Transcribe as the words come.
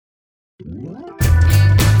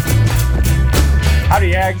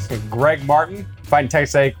Howdy, Ags. Greg Martin, Fighting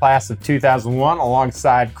Texas A class of 2001,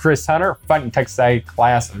 alongside Chris Hunter, Fighting Texas A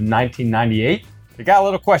class of 1998. We got a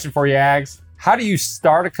little question for you, Ags. How do you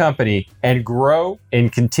start a company and grow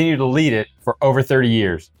and continue to lead it for over 30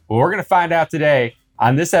 years? Well, we're going to find out today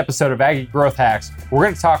on this episode of Aggie Growth Hacks. We're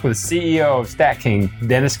going to talk with the CEO of StatKing,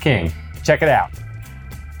 Dennis King. Check it out.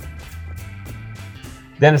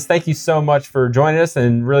 Dennis, thank you so much for joining us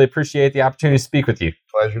and really appreciate the opportunity to speak with you.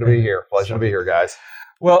 Pleasure to be here. Pleasure to be here, guys.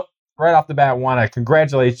 Well, right off the bat, I want to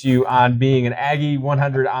congratulate you on being an Aggie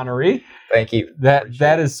 100 honoree. Thank you.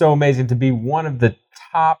 That is so amazing to be one of the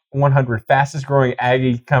top 100 fastest growing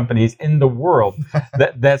Aggie companies in the world.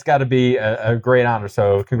 That's got to be a great honor.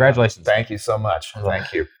 So congratulations. Thank you so much.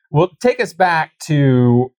 Thank you. Well, take us back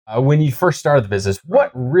to when you first started the business.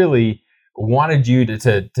 What really wanted you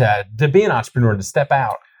to be an entrepreneur, to step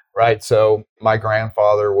out? Right. So my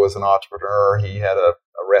grandfather was an entrepreneur. He had a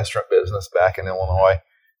restaurant business back in Illinois.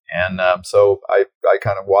 And so I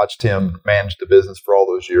kind of watched him manage the business for all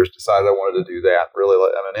those years, decided I wanted to do that. Really,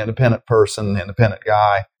 I'm an independent person, independent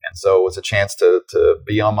guy. And so it was a chance to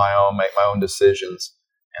be on my own, make my own decisions.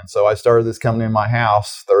 And so I started this company in my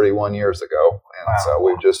house 31 years ago. And Wow. So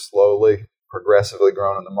we've just slowly, progressively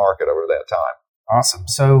grown in the market over that time. Awesome.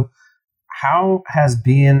 So how has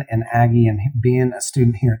being an Aggie and being a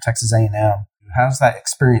student here at Texas A&M, how's that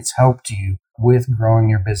experience helped you with growing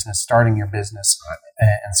your business, starting your business,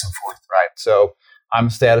 and so forth? Right. So I'm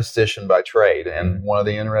a statistician by trade. And one of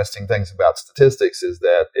the interesting things about statistics is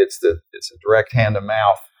that it's a direct hand to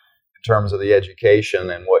mouth in terms of the education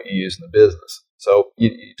and what you use in the business. So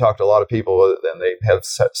you talk to a lot of people and they have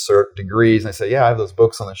certain degrees and they say, yeah, I have those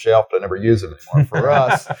books on the shelf, but I never use them anymore.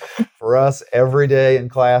 For us, every day in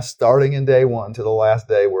class, starting in day one to the last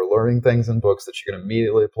day, we're learning things in books that you can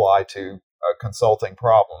immediately apply to consulting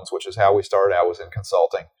problems, which is how we started out, was in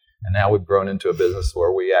consulting. And now we've grown into a business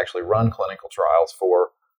where we actually run clinical trials for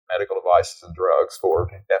medical devices and drugs for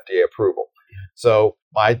FDA approval. So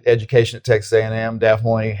my education at Texas A&M,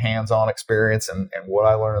 definitely hands-on experience, and what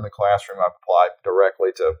I learned in the classroom, I've applied directly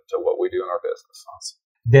to what we do in our business. Awesome.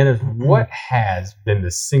 Dennis, what has been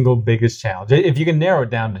the single biggest challenge, if you can narrow it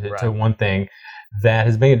down to one thing, that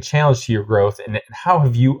has been a challenge to your growth, and how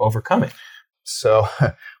have you overcome it? So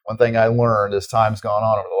one thing I learned as time's gone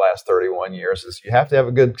on over the last 31 years is you have to have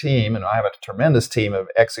a good team, and I have a tremendous team of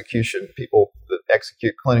execution people that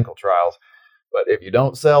execute clinical trials. But if you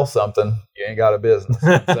don't sell something, you ain't got a business.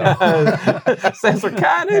 Sales are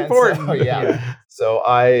kind of important. So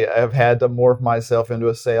I have had to morph myself into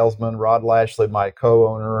a salesman. Rod Lashley, my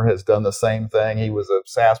co-owner, has done the same thing. He was a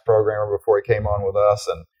SaaS programmer before he came on with us.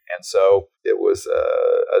 And so it was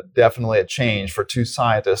definitely a change for two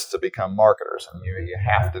scientists to become marketers. And you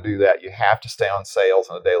have to do that. You have to stay on sales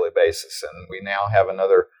on a daily basis. And we now have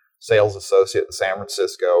another sales associate in San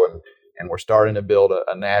Francisco, and we're starting to build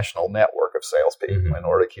a national network of salespeople in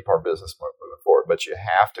order to keep our business moving forward. But you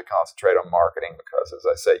have to concentrate on marketing because, as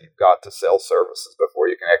I say, you've got to sell services before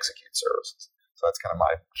you can execute services. So that's kind of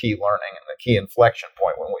my key learning and the key inflection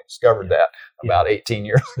point when we discovered that about 18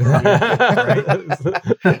 years ago.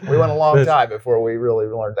 We went a long time before we really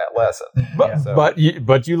learned that lesson. But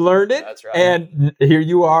you learned it. That's right. And here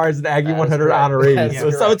you are as an Aggie 100 honoree.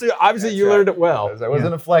 So obviously you learned it well. There was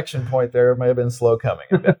an inflection point there. It may have been slow coming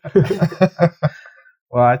a bit.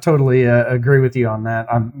 Well, I totally agree with you on that.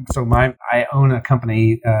 I own a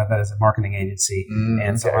company that is a marketing agency,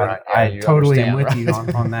 and so I totally am with you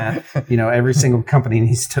on that. Every single company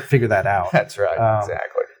needs to figure that out. That's right,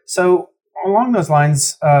 exactly. So along those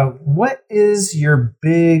lines, what is your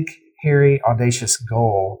big, hairy, audacious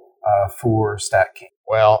goal for StatKing?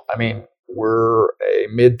 Well, I mean, we're a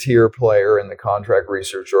mid-tier player in the contract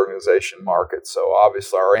research organization market. So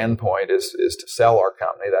obviously our end point is to sell our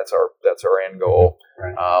company. That's our end goal.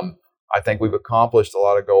 Right. I think we've accomplished a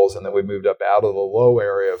lot of goals, and then we moved up out of the low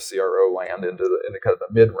area of CRO land into kind of the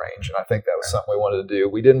mid-range. And I think that was something we wanted to do.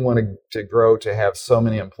 We didn't want to grow to have so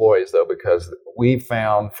many employees, though, because we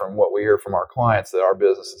found from what we hear from our clients that our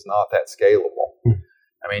business is not that scalable.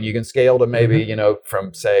 I mean, you can scale to maybe,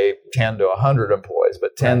 from say 10 to 100 employees,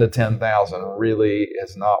 but 10 to 10,000 really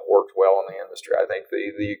has not worked well in the industry. I think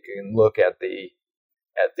you can look at the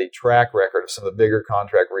track record of some of the bigger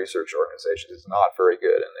contract research organizations is not very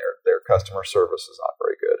good, and their customer service is not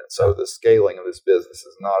very good. And so the scaling of this business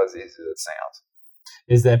is not as easy as it sounds.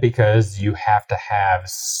 Is that because you have to have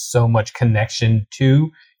so much connection to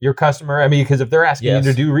your customer? I mean, because if they're asking you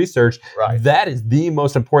to do research, that is the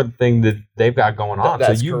most important thing that they've got going on.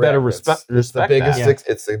 That's so you correct. better respect that.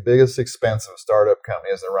 It's the biggest expense of a startup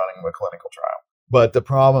company is they're running a clinical trial. But the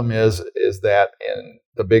problem is that in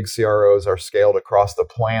the big CROs are scaled across the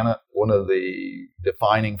planet. One of the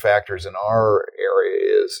defining factors in our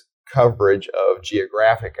area is coverage of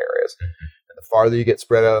geographic areas. And the farther you get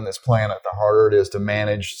spread out on this planet, the harder it is to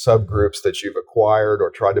manage subgroups that you've acquired or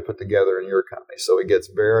tried to put together in your company. So it gets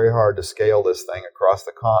very hard to scale this thing across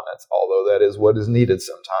the continents, although that is what is needed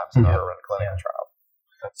sometimes in order to run a clinical trial.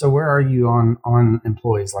 So where are you on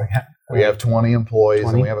employees? We have 20 employees,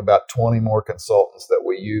 20? And we have about 20 more consultants that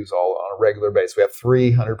we use all on a regular basis. We have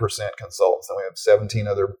 300% consultants, and we have 17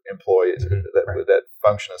 other employees that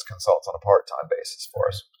function as consultants on a part-time basis for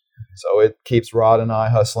us. So it keeps Rod and I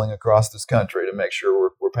hustling across this country to make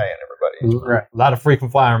sure we're paying everybody. Right. A lot of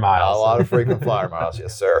frequent flyer miles. A lot of frequent flyer miles,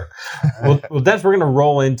 yes, sir. Well, Dennis, we're going to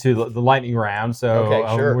roll into the lightning round. So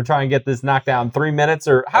sure. We're trying to get this knocked out in 3 minutes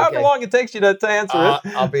or however long it takes you to answer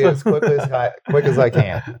it. I'll be as quick as I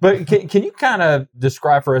can. But can you kind of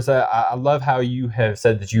describe for us, I love how you have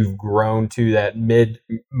said that you've grown to that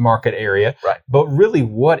mid-market area. Right. But really,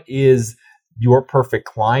 what is your perfect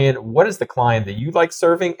client? What is the client that you like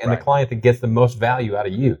serving and the client that gets the most value out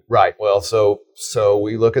of you? Right. Well, so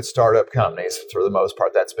we look at startup companies for the most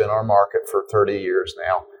part. That's been our market for 30 years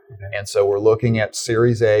now. Okay. And so we're looking at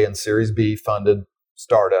Series A and Series B funded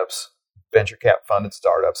startups, venture cap funded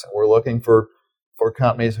startups. And we're looking for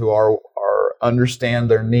companies who are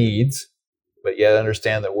understand their needs, but yet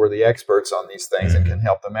understand that we're the experts on these things and can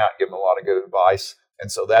help them out, give them a lot of good advice.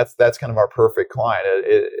 And so that's kind of our perfect client.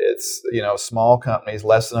 It's small companies,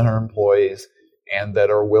 less than 100 employees, and that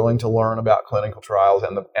are willing to learn about clinical trials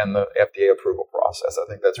and the FDA approval process. I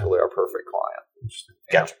think that's really our perfect client. Interesting.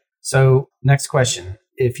 Gotcha. So next question: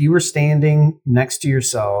 if you were standing next to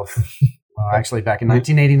yourself, actually back in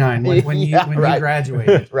 1989 when you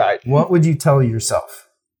graduated, right? What would you tell yourself?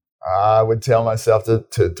 I would tell myself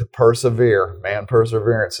to persevere. Man,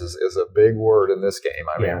 perseverance is a big word in this game.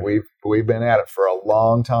 I mean, we've been at it for a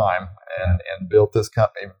long time and built this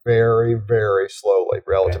company very, very slowly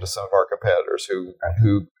relative to some of our competitors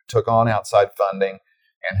who took on outside funding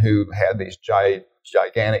and who had these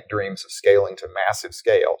gigantic dreams of scaling to massive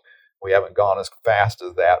scale. We haven't gone as fast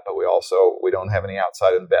as that, but we don't have any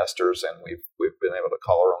outside investors, and we've been able to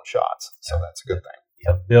call our own shots. So that's a good thing.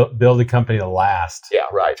 Build a company to last. Yeah,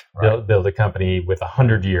 right. Build a company with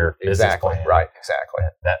 100-year business plan. Right, exactly.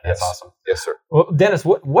 That's awesome. Yes, sir. Well, Dennis,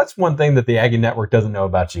 what's one thing that the Aggie Network doesn't know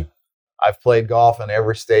about you? I've played golf in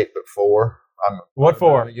every state but 4. I'm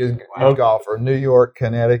a huge golfer. New York,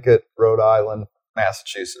 Connecticut, Rhode Island,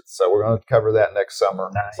 Massachusetts. So we're going to cover that next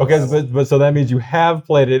summer. Nice. Okay, but so that means you have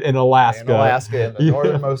played it in Alaska. In the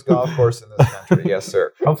northernmost golf course in this country. Yes,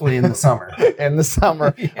 sir. Hopefully in the summer. In the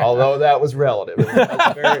summer, although that was relative. It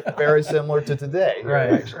was very, very similar to today.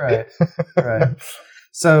 Right.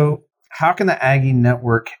 So how can the Aggie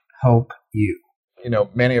Network help you?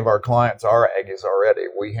 Many of our clients are Aggies already.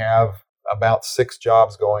 We have about 6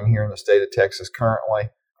 jobs going here in the state of Texas currently.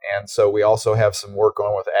 And so we also have some work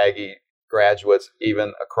going with Aggie graduates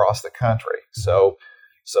even across the country. So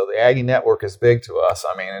the Aggie Network is big to us.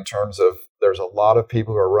 I mean, in terms of there's a lot of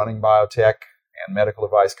people who are running biotech and medical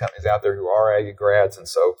device companies out there who are Aggie grads. And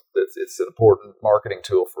so it's an important marketing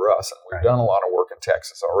tool for us. And we've done a lot of work in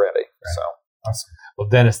Texas already. Right. So awesome. Well,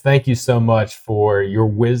 Dennis, thank you so much for your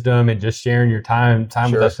wisdom and just sharing your time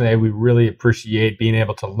with us today. We really appreciate being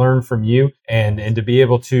able to learn from you and to be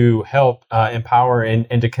able to help empower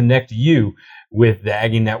and to connect you with the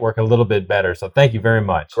Aggie Network a little bit better. So thank you very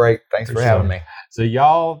much. Great. Thanks for having me. So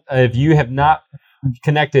y'all, if you have not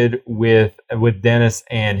connected with Dennis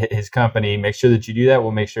and his company, make sure that you do that.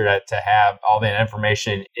 We'll make sure to have all that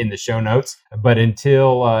information in the show notes. But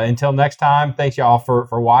until next time, thanks y'all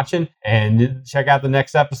for watching, and check out the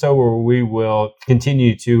next episode where we will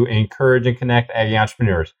continue to encourage and connect Aggie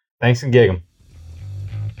entrepreneurs. Thanks and gig 'em.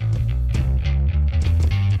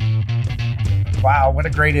 Wow, what a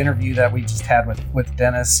great interview that we just had with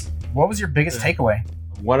Dennis. What was your biggest takeaway?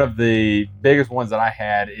 One of the biggest ones that I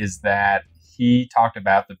had is that he talked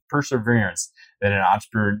about the perseverance that an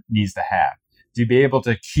entrepreneur needs to have to be able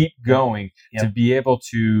to keep going, to be able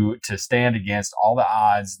to stand against all the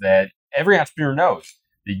odds that every entrepreneur knows.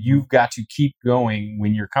 That you've got to keep going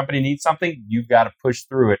when your company needs something. You've got to push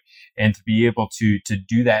through it, and to be able to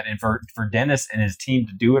do that. And for Dennis and his team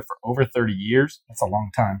to do it for over 30 years, that's a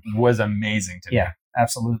long time. Was amazing to me. Yeah,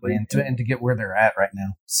 absolutely, and to get where they're at right now.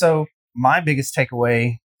 So my biggest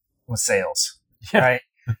takeaway was sales. Right,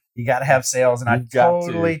 you got to have sales, and I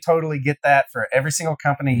totally get that. For every single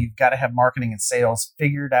company, you've got to have marketing and sales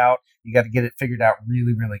figured out. You got to get it figured out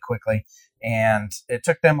really, really quickly. And it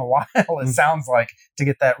took them a while, it sounds like, to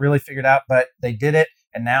get that really figured out, but they did it.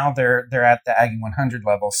 And now they're at the Aggie 100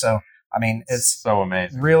 level. So I mean, it's so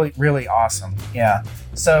amazing. Really, really awesome. Yeah.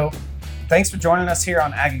 So thanks for joining us here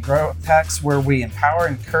on Aggie Growth Hacks, where we empower,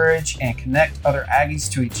 encourage, and connect other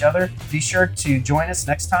Aggies to each other. Be sure to join us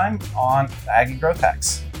next time on the Aggie Growth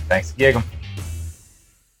Hacks. Thanks, Gig'em.